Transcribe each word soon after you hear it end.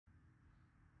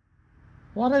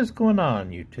What is going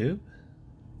on, YouTube?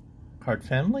 Card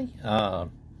family? Back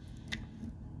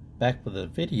with a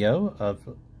video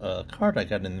of a card I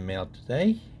got in the mail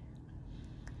today.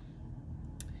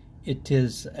 It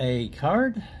is a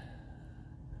card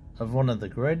of one of the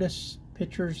greatest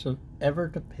pitchers ever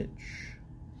to pitch.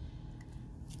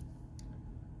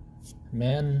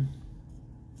 Man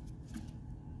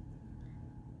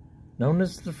known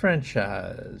as the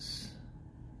franchise.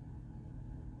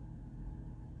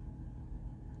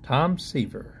 Tom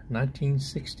Seaver,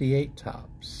 1968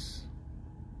 Topps.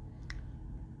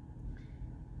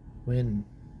 When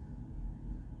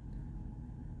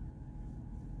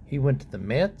he went to the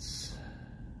Mets,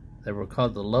 they were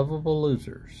called the Lovable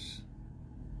Losers.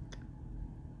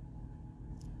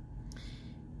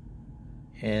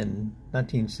 And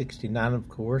 1969, of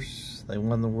course, they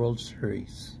won the World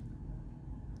Series.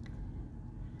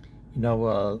 You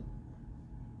know,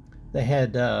 they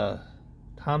had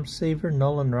Tom Seaver,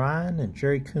 Nolan Ryan, and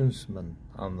Jerry Koonsman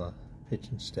on the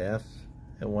pitching staff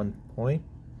at one point.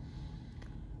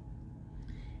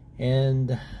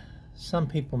 And some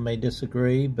people may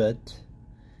disagree, but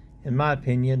in my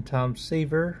opinion, Tom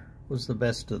Seaver was the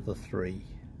best of the three.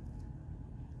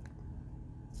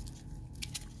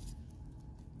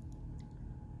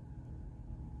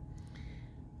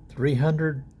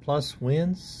 +300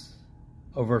 wins,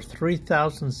 over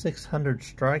 3,600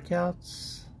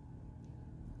 strikeouts.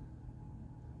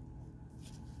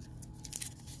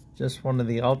 Just one of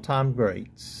the all-time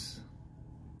greats.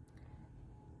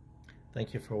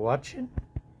 Thank you for watching,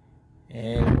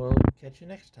 and we'll catch you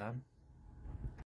next time.